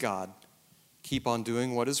pleases God, keep on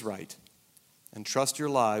doing what is right, and trust your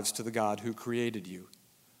lives to the God who created you,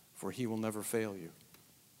 for He will never fail you.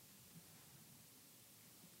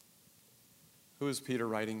 Who is Peter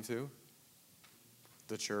writing to?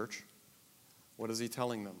 The church. What is he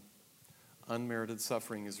telling them? Unmerited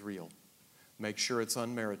suffering is real. Make sure it's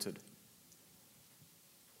unmerited.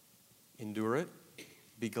 Endure it.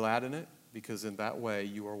 Be glad in it, because in that way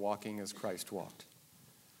you are walking as Christ walked.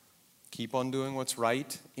 Keep on doing what's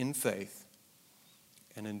right in faith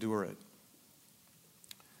and endure it.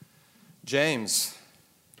 James.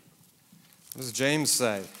 What does James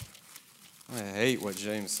say? I hate what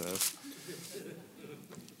James says.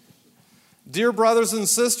 Dear brothers and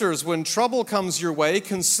sisters, when trouble comes your way,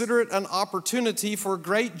 consider it an opportunity for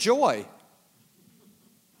great joy.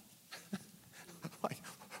 Like,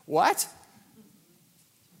 what?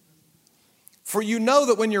 For you know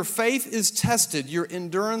that when your faith is tested, your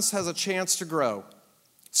endurance has a chance to grow.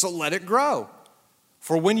 So let it grow.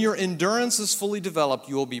 For when your endurance is fully developed,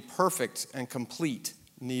 you will be perfect and complete,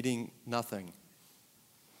 needing nothing.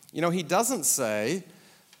 You know, he doesn't say,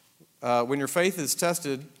 when your faith is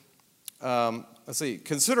tested,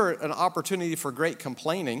 consider it an opportunity for great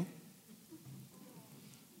complaining.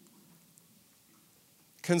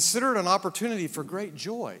 Consider it an opportunity for great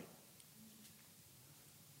joy.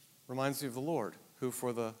 Reminds me of the Lord, who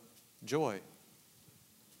for the joy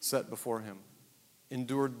set before Him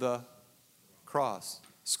endured the cross,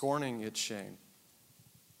 scorning its shame,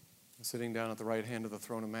 and sitting down at the right hand of the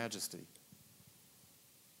throne of majesty.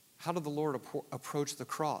 How did the Lord approach the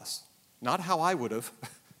cross? Not how I would have.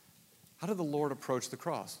 How did the Lord approach the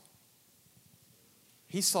cross?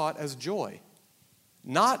 He saw it as joy.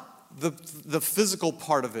 Not the physical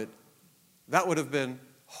part of it. That would have been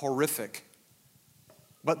horrific.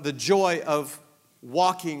 But the joy of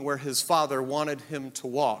walking where His Father wanted Him to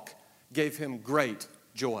walk gave Him great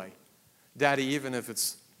joy. Daddy, even if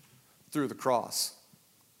it's through the cross,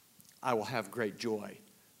 I will have great joy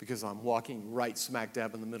because I'm walking right smack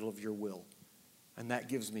dab in the middle of your will. And that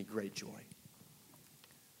gives me great joy.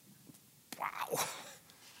 Wow.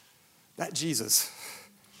 That Jesus.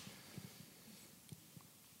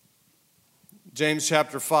 James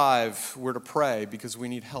chapter 5, we're to pray because we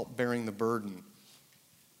need help bearing the burden.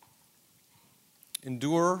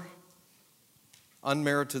 Endure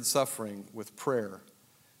unmerited suffering with prayer,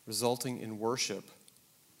 resulting in worship,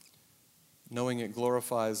 knowing it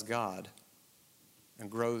glorifies God and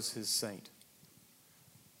grows His saint.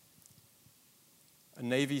 A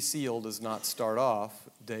Navy SEAL does not start off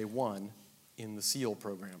day one in the SEAL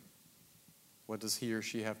program. What does he or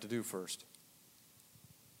she have to do first?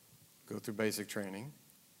 Go through basic training,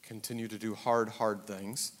 continue to do hard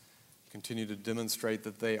things, continue to demonstrate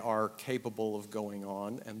that they are capable of going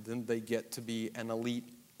on, and then they get to be an elite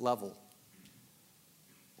level.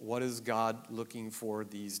 What is God looking for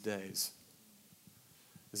these days?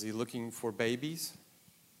 Is He looking for babies?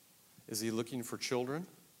 Is He looking for children?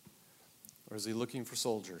 Or is He looking for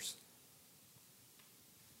soldiers?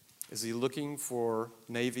 Is He looking for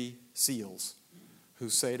Navy SEALs who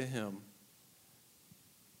say to Him,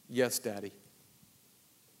 yes, Daddy,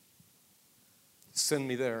 send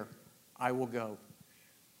me there. I will go.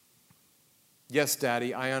 Yes,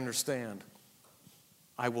 Daddy, I understand.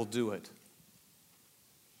 I will do it.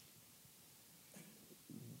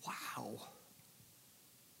 Wow.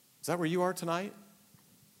 Is that where you are tonight?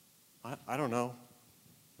 I don't know.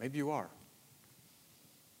 Maybe you are.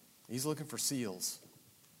 He's looking for SEALs,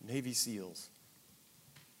 Navy SEALs.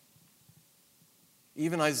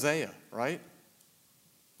 Even Isaiah, right?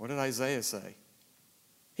 What did Isaiah say?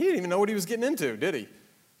 He didn't even know what he was getting into, did he?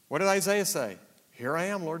 What did Isaiah say? Here I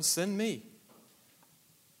am, Lord, send me.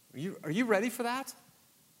 Are you ready for that?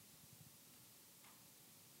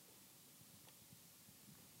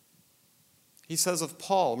 He says of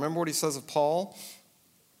Paul, remember what he says of Paul?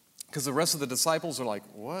 Because the rest of the disciples are like,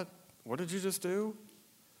 what? What did you just do?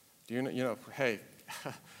 Do you know, hey,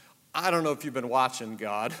 I don't know if you've been watching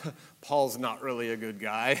God. Paul's not really a good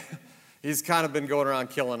guy. He's kind of been going around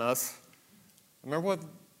killing us. Remember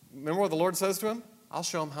what the Lord says to him? I'll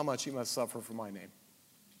show him how much he must suffer for my name.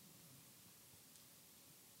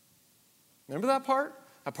 Remember that part?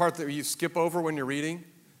 That part that you skip over when you're reading?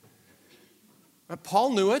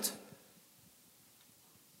 Paul knew it.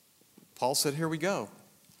 Paul said, here we go.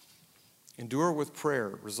 Endure with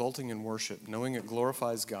prayer, resulting in worship, knowing it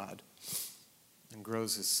glorifies God and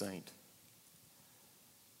grows his saint.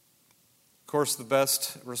 Of course, the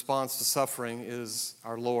best response to suffering is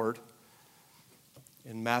our Lord.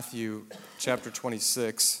 In Matthew chapter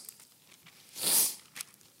 26,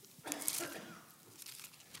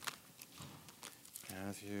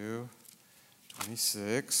 Matthew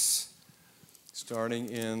 26, starting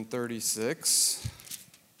in 36.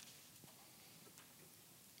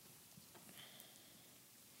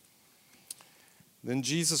 Then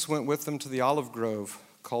Jesus went with them to the olive grove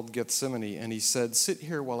called Gethsemane, and he said, sit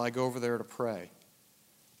here while I go over there to pray.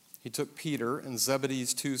 He took Peter and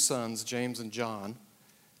Zebedee's 2 sons, James and John,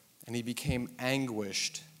 and he became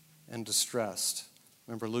anguished and distressed.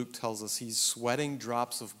 Remember, Luke tells us he's sweating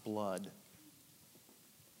drops of blood.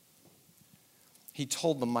 He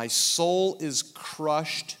told them, my soul is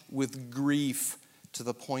crushed with grief to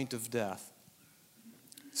the point of death.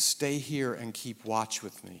 Stay here and keep watch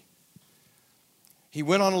with me. He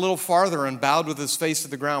went on a little farther and bowed with his face to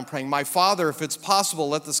the ground, praying, my Father, if it's possible,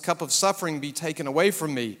 let this cup of suffering be taken away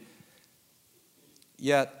from me.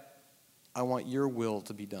 Yet, I want your will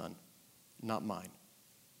to be done, not mine.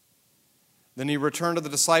 Then he returned to the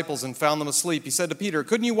disciples and found them asleep. He said to Peter,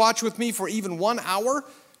 couldn't you watch with me for even 1 hour?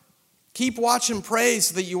 Keep watch and pray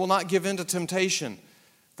so that you will not give in to temptation.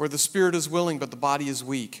 For the spirit is willing, but the body is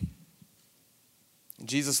weak.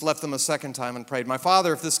 Jesus left them a second time and prayed, my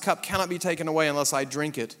Father, if this cup cannot be taken away unless I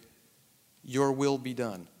drink it, your will be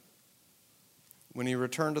done. When he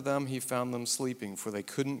returned to them, he found them sleeping, for they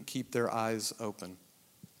couldn't keep their eyes open.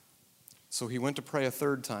 So he went to pray a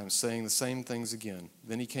third time, saying the same things again.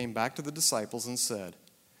 Then he came back to the disciples and said,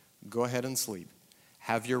 go ahead and sleep.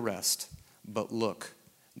 Have your rest. But look,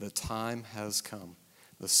 the time has come.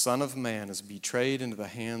 The Son of Man is betrayed into the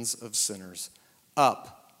hands of sinners.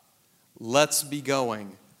 Up. Let's be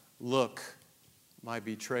going. Look, my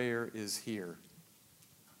betrayer is here.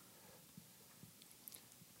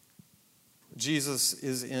 Jesus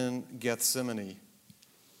is in Gethsemane.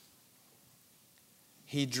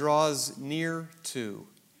 He draws near to,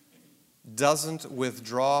 doesn't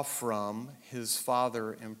withdraw from his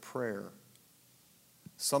Father in prayer.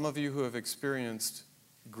 Some of you who have experienced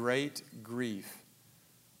great grief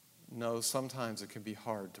know sometimes it can be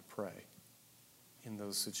hard to pray in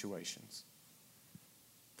those situations.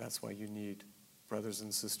 That's why you need brothers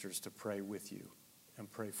and sisters to pray with you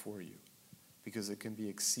and pray for you, because it can be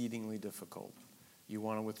exceedingly difficult. You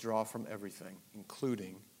want to withdraw from everything,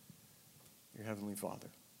 including your Heavenly Father.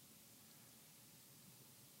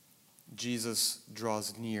 Jesus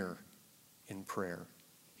draws near in prayer.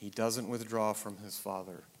 He doesn't withdraw from his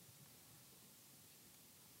Father.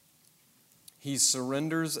 He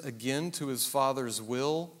surrenders again to his Father's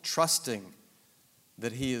will, trusting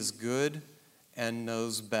that he is good and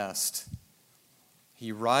knows best.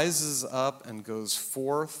 He rises up and goes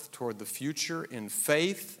forth toward the future in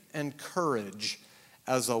faith and courage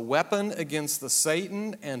as a weapon against the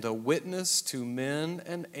Satan and a witness to men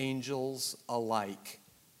and angels alike.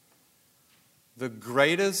 The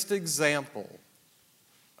greatest example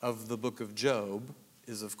of the book of Job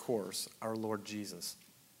is, of course, our Lord Jesus,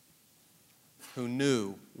 who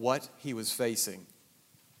knew what he was facing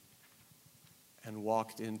and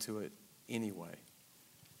walked into it anyway,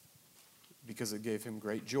 because it gave him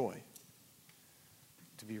great joy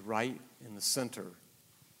to be right in the center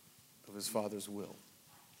of his Father's will.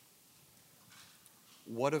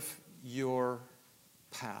 What if your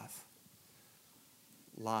path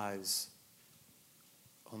lies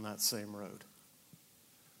on that same road?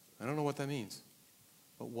 I don't know what that means,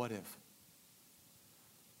 but what if?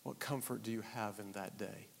 What comfort do you have in that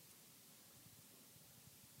day?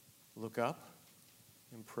 Look up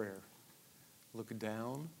in prayer. Look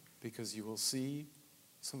down, because you will see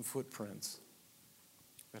some footprints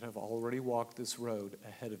that have already walked this road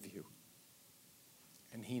ahead of you.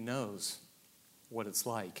 And he knows what it's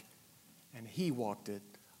like. And he walked it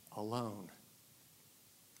alone.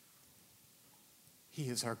 He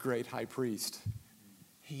is our great high priest.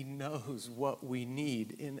 He knows what we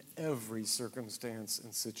need in every circumstance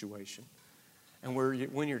and situation. And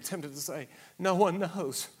when you're tempted to say, no one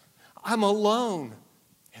knows, I'm alone,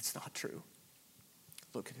 it's not true.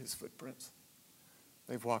 Look at his footprints.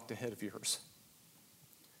 They've walked ahead of yours.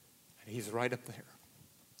 And he's right up there.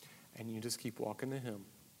 And you just keep walking to him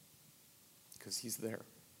because he's there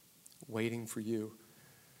waiting for you.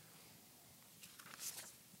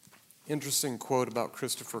 Interesting quote about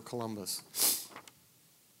Christopher Columbus.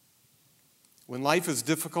 When life is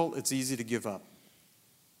difficult, it's easy to give up.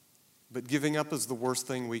 But giving up is the worst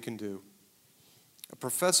thing we can do. A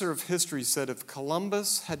professor of history said if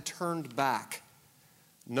Columbus had turned back,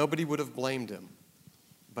 nobody would have blamed him,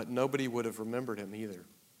 but nobody would have remembered him either.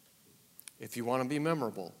 If you want to be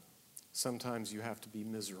memorable, sometimes you have to be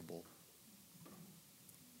miserable.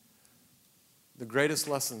 The greatest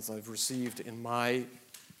lessons I've received in my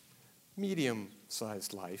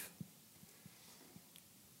medium-sized life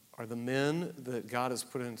are the men that God has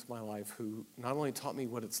put into my life who not only taught me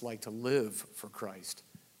what it's like to live for Christ,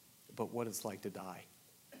 but what it's like to die.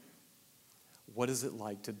 What is it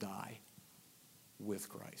like to die with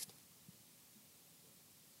Christ?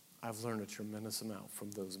 I've learned a tremendous amount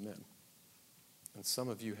from those men. And some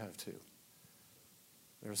of you have too.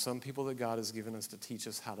 There are some people that God has given us to teach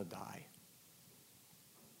us how to die.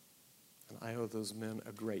 And I owe those men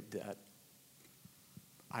a great debt.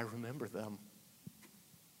 I remember them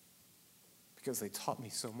because they taught me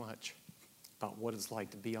so much about what it's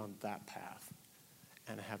like to be on that path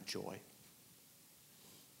and have joy.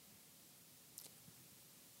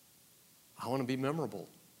 I want to be memorable.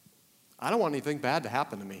 I don't want anything bad to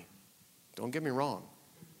happen to me. Don't get me wrong.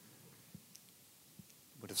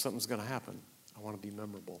 But if something's going to happen, I want to be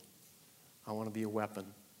memorable. I want to be a weapon.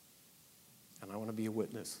 And I want to be a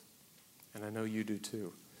witness. And I know you do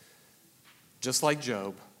too. Just like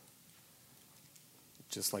Job.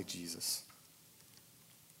 Just like Jesus.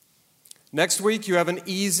 Next week, you have an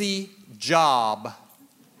easy job.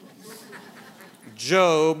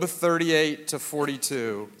 Job 38 to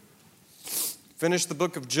 42. Finish the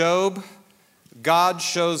book of Job. God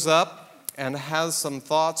shows up and has some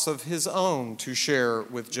thoughts of his own to share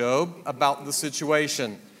with Job about the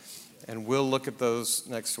situation. And we'll look at those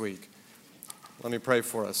next week. Let me pray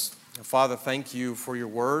for us. Father, thank you for your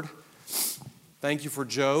word. Thank you for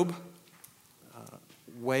Job.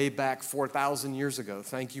 Way back 4,000 years ago.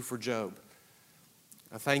 Thank you for Job.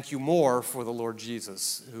 I thank you more for the Lord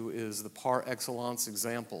Jesus, who is the par excellence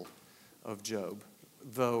example of Job.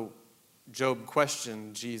 Though Job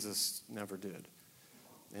questioned, Jesus never did.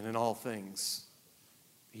 And in all things,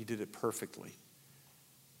 he did it perfectly.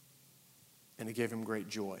 And it gave him great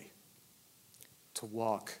joy to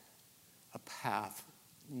walk a path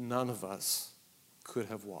none of us could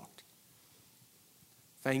have walked.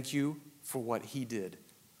 Thank you for what he did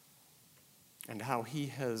and how he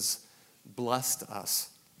has blessed us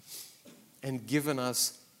and given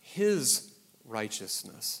us his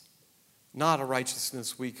righteousness. Not a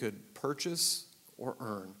righteousness we could purchase or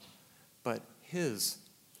earn, but his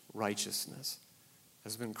righteousness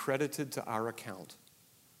has been credited to our account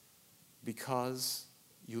because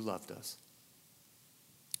you loved us.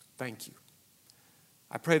 Thank you.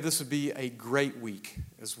 I pray this would be a great week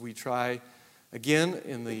as we try again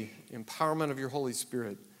in the empowerment of your Holy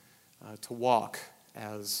Spirit to walk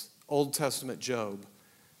as Old Testament Job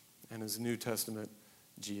and as New Testament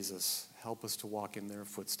Jesus. Help us to walk in their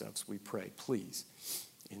footsteps, we pray, please,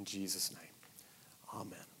 in Jesus' name.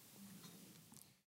 Amen.